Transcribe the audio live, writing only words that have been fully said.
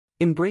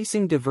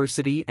Embracing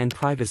diversity and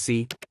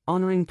privacy,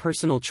 honoring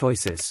personal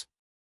choices.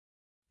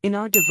 In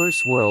our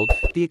diverse world,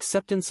 the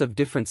acceptance of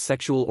different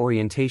sexual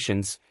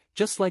orientations,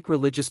 just like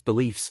religious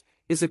beliefs,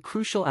 is a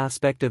crucial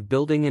aspect of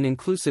building an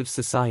inclusive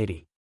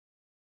society.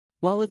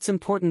 While it's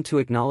important to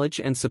acknowledge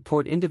and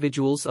support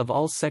individuals of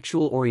all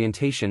sexual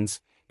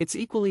orientations, it's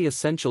equally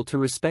essential to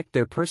respect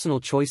their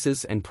personal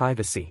choices and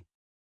privacy.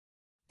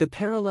 The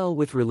parallel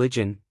with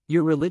religion,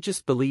 your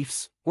religious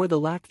beliefs, or the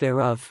lack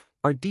thereof,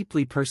 are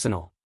deeply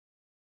personal.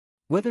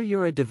 Whether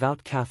you're a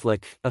devout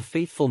Catholic, a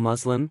faithful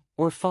Muslim,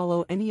 or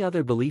follow any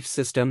other belief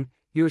system,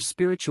 your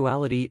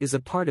spirituality is a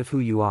part of who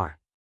you are.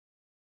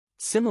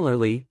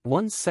 Similarly,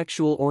 one's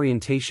sexual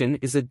orientation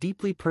is a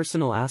deeply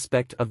personal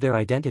aspect of their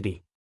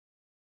identity.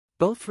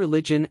 Both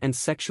religion and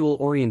sexual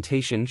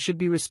orientation should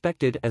be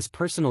respected as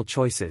personal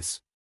choices.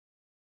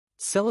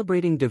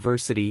 Celebrating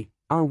diversity,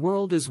 our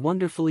world is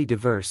wonderfully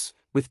diverse,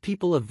 with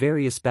people of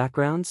various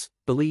backgrounds,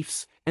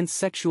 beliefs, and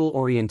sexual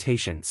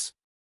orientations.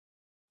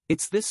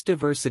 It's this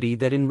diversity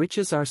that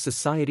enriches our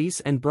societies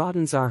and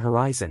broadens our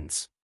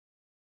horizons.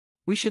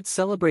 We should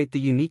celebrate the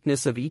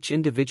uniqueness of each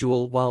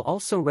individual while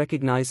also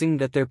recognizing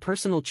that their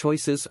personal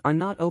choices are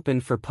not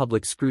open for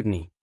public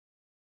scrutiny.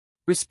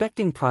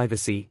 Respecting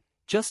privacy,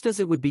 just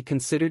as it would be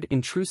considered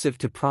intrusive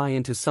to pry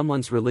into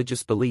someone's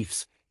religious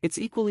beliefs, it's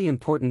equally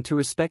important to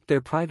respect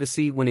their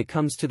privacy when it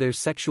comes to their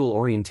sexual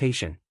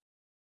orientation.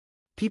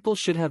 People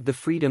should have the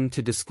freedom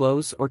to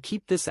disclose or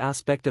keep this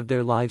aspect of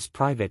their lives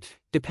private,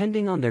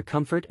 depending on their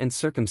comfort and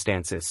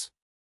circumstances.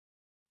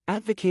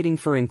 Advocating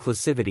for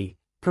inclusivity,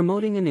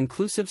 promoting an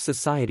inclusive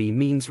society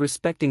means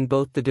respecting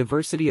both the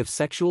diversity of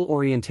sexual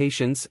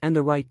orientations and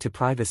the right to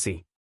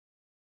privacy.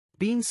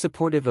 Being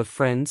supportive of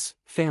friends,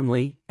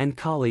 family, and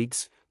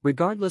colleagues,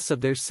 regardless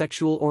of their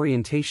sexual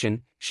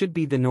orientation, should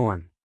be the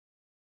norm.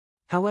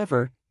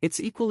 However, it's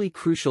equally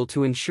crucial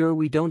to ensure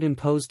we don't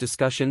impose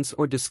discussions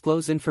or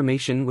disclose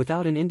information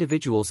without an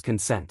individual's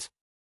consent.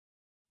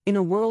 In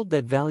a world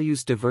that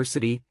values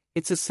diversity,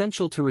 it's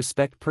essential to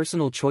respect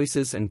personal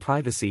choices and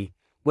privacy,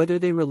 whether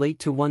they relate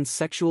to one's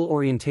sexual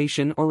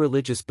orientation or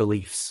religious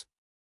beliefs.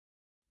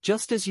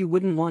 Just as you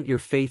wouldn't want your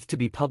faith to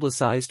be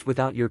publicized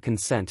without your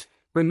consent,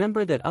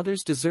 remember that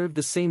others deserve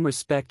the same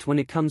respect when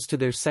it comes to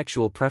their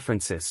sexual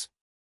preferences.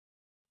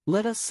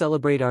 Let us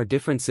celebrate our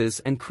differences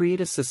and create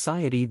a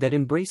society that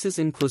embraces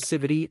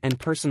inclusivity and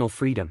personal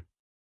freedom.